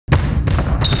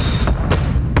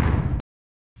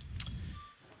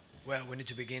Well, we need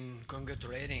to begin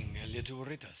congratulating Lietuvių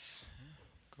Rytas.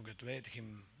 Congratulate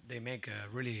him. They make a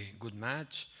really good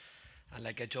match. And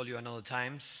like I told you another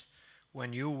times,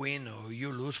 when you win or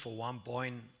you lose for 1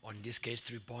 point, or in this case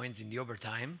 3 points in the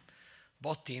overtime,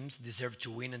 both teams deserve to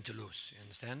win and to lose, you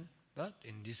understand? But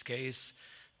in this case,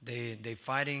 they're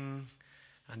fighting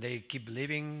and they keep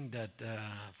believing that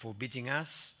for beating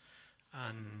us,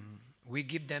 and we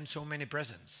give them so many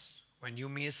presents. When you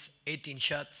miss 18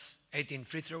 shots, 18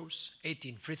 free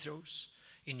throws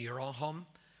in your own home,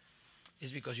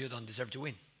 it's because you don't deserve to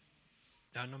win.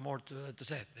 There are no more to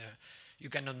say.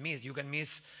 You cannot miss. You can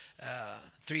miss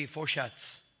 3-4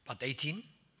 shots, but 18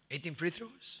 free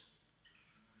throws?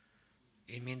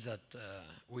 It means that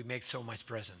we make so much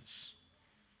presence.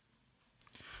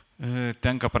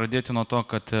 Tenka pradėti nuo to,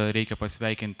 kad reikia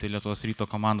pasveikinti Lietuvos Ryto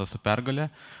komandą su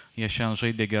pergale. Jie šiandien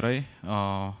žaidė gerai.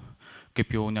 Kaip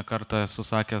jau nekartą esu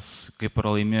sakęs, kai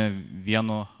pralaimi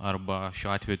vienu arba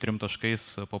šiuo atveju 3 taškais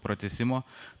po pratęsimo,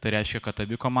 tai reiškia, kad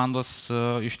abi komandos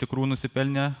iš tikrųjų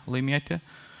nusipelnė laimėti.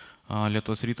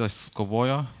 Lietuvos Rytas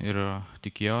kovojo ir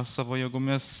tikėjo savo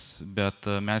jėgomis,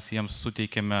 bet mes jiems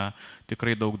suteikėme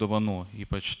tikrai daug dovanų.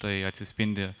 Ypač tai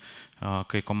atsispindi,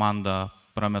 kai komanda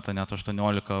prameta net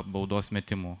 18 baudos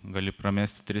metimų. Gali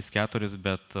pramesti 3-4,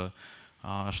 bet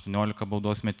 18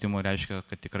 baudos metimų reiškia,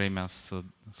 kad tikrai mes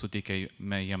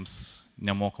suteikėme jiems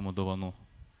nemokamų dovanų.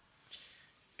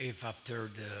 If after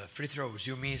the free throws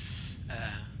you miss,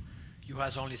 you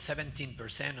has only 17%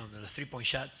 of the 3-point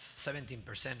shots,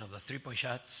 17% of the 3-point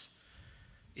shots,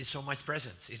 is so much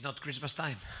presence. It's not Christmas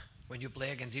time. When you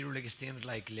play against Zero League teams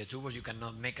like Lietuvos, you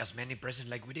cannot make as many presents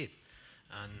like we did.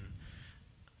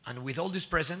 And with all these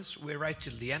presents, we arrive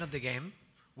till the end of the game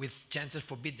with chances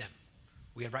for beat them.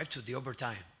 We arrive to the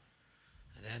overtime.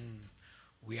 And then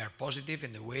we are positive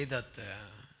in the way that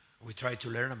we try to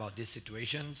learn about these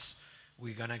situations.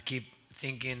 We're going to keep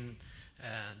thinking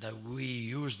that we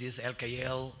use this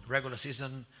LKL regular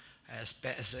season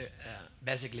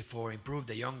basically for improve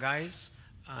the young guys.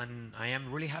 And I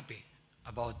am really happy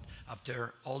about,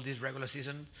 after all this regular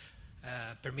season,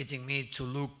 permitting me to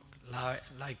look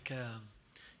like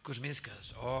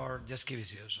Kuzminskas or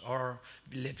Jaskevicius or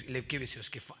Levkevicius,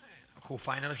 who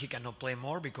finally he cannot play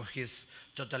more because he's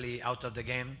totally out of the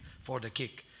game for the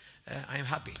kick. I'm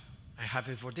happy. I'm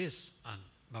happy for this.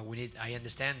 But I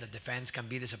understand that the fans can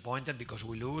be disappointed because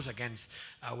we lose against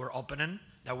our opponent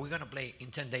that we're going to play in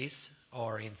 10 days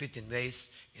or in 15 days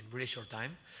in really short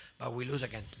time. But we lose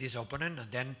against this opponent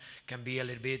and then can be a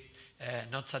little bit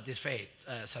not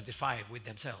satisfied with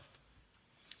themselves.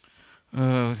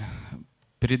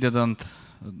 Pridedant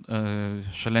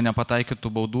šalia nepataikytų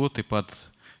baudų, taip pat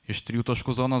iš 3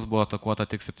 taškų zonos buvo atakuota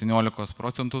tik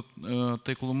 17%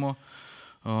 taiklumu.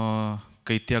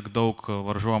 Kai tiek daug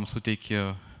varžovams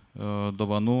suteikė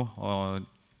dovanų, o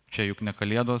čia juk ne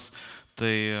Kalėdos,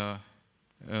 tai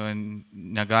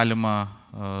negalima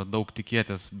daug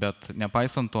tikėtis. Bet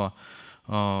nepaisant to,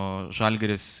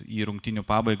 Žalgiris į rungtynių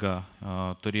pabaigą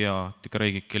turėjo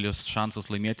tikrai kelis šansus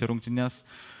laimėti rungtynes.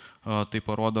 Tai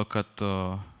parodo, kad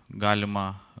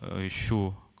galima iš šių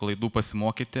klaidų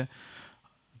pasimokyti.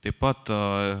 Taip pat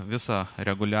visą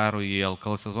reguliarų į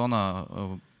LKL sezoną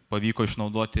pavyko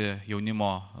išnaudoti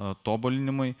jaunimo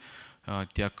tobulinimui.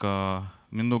 Tiek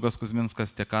Mindaugas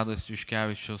Kuzminskas, tiek Adas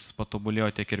Juškevičius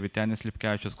patobulėjo, tiek ir Vytenis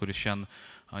Lipkevičius, kuris šiandien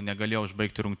negalėjo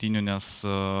užbaigti rungtynių, nes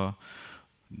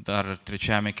dar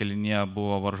 3 kėlinyje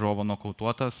buvo varžovo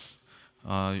nokautuotas.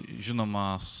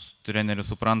 Žinoma, treneris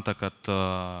supranta, kad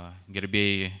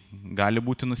gerbėjai gali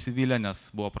būti nusivylę, nes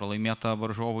buvo pralaimėta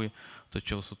varžovui,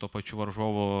 tačiau su to pačiu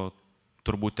varžovu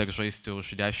turbūt teks žaisti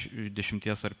už 10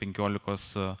 ar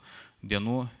 15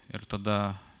 dienų ir tada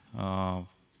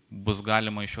bus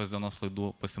galima iš šios dienos klaidų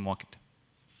pasimokyti.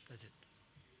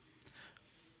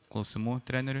 Klausimų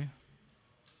treneriui?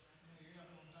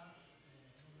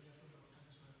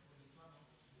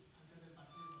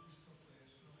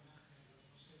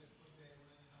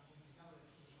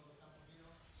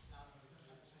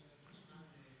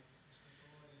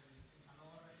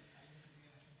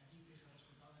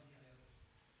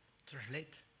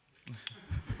 Translate.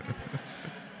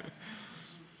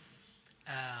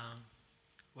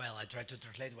 Well, I try to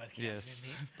translate what he asked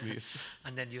me, please.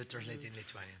 And then you translate in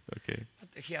Lithuanian. Okay.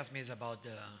 What he asked me is about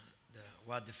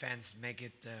what the fans make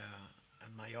it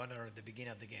my honor at the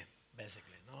beginning of the game,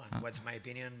 basically. No? And what's my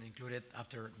opinion included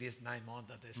after this 9 months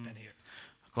that I spent here.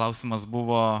 Klausimas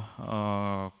buvo,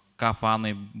 ką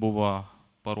fanai buvo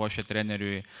paruošę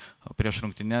treneriui prieš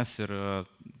rungtynes ir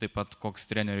taip pat koks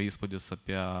trenerio įspūdis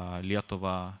apie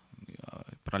Lietuvą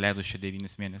praleidus šią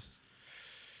 9 mėnesius.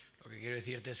 Lo que quiero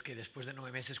decirte es que después de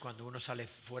 9 meses, cuando uno sale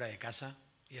fuera de casa,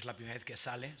 y es la primera vez que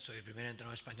sale, soy el primer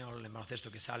entrenador español en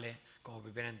baloncesto que sale como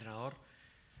primer entrenador.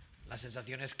 La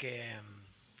sensación es que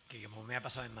como me ha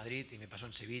pasado en Madrid y me pasó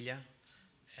en Sevilla,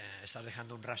 estás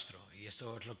dejando un rastro, y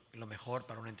esto es lo mejor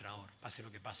para un entrenador, pase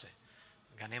lo que pase.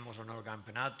 Ganemos o no el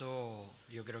campeonato,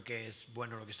 yo creo que es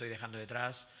bueno lo que estoy dejando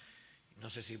detrás. No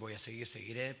sé si voy a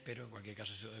seguiré, pero en cualquier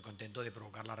caso estoy contento de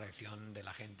provocar la reacción de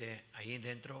la gente ahí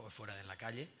dentro o fuera de la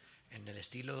calle, en el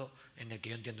estilo en el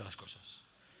que yo entiendo las cosas.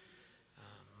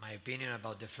 My opinion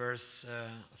about the first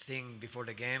thing before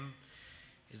the game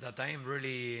is that I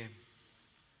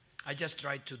just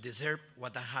try to deserve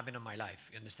what happened in my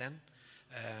life, you understand?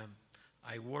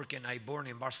 I born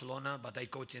in Barcelona, but I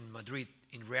coach in Madrid,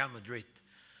 in Real Madrid.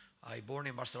 I born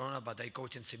in Barcelona, but I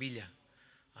coach in Sevilla.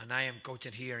 And I am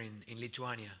coaching here in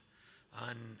Lithuania.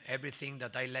 And everything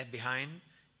that I left behind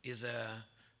is a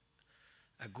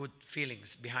good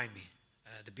feelings behind me.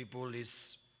 The people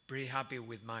is pretty happy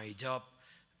with my job,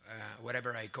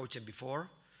 whatever I coached before.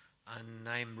 And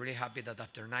I'm really happy that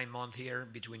after 9 months here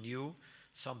between you,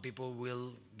 some people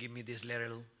will give me this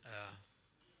little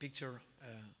picture,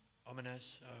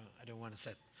 homage, I don't want to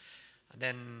say it. And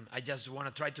then I just want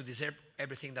to try to deserve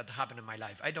everything that happened in my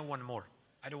life. I don't want more.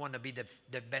 I don't want to be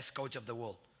the best coach of the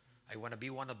world. I want to be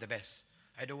one of the best.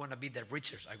 I don't want to be the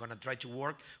richest. I'm going to try to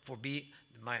work for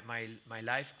my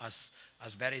life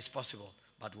as better as possible.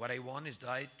 But what I want is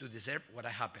to deserve what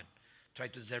happened. Try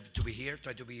to deserve to be here,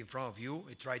 try to be in front of you,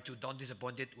 try to don't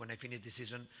disappoint it when I finish the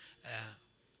season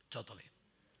totally.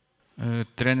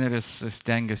 Treneris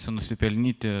stengiasi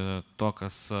nusipelnyti to,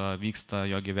 kas vyksta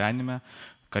jo gyvenime.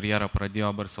 Karjerą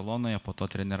pradėjo Barcelonoje, po to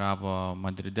treniravo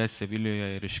Madride,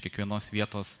 Sevilijoje ir iš kiekvienos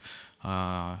vietos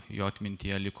jo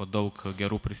atmintyje liko daug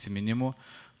gerų prisiminimų.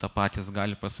 Ta patys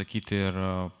gali pasakyti ir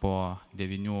po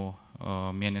 9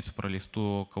 mėnesių praleistų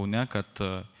Kaune, kad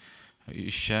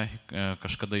iš čia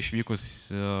kažkada išvykus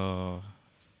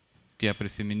tie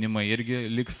prisiminimai irgi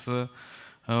liks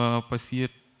pas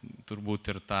jį. Turbūt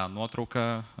ir tą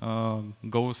nuotrauką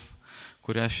gaus,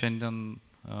 kurią šiandien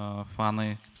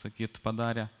fanai, kaip sakyt,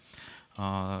 padarė.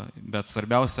 Bet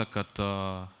svarbiausia, kad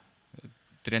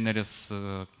treneris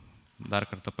dar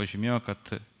kartą pažymėjo,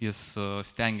 kad jis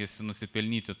stengiasi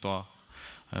nusipelnyti to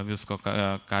visko,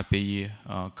 ką apie jį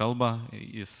kalba.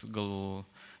 Jis gal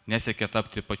nesiekia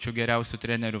tapti pačiu geriausiu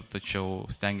treneriu, tačiau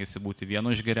stengiasi būti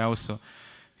vienu iš geriausių.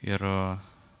 Ir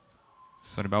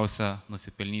svarbiausia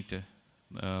nusipelnyti,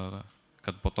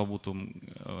 kad po to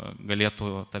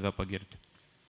galėtų tave pagirti.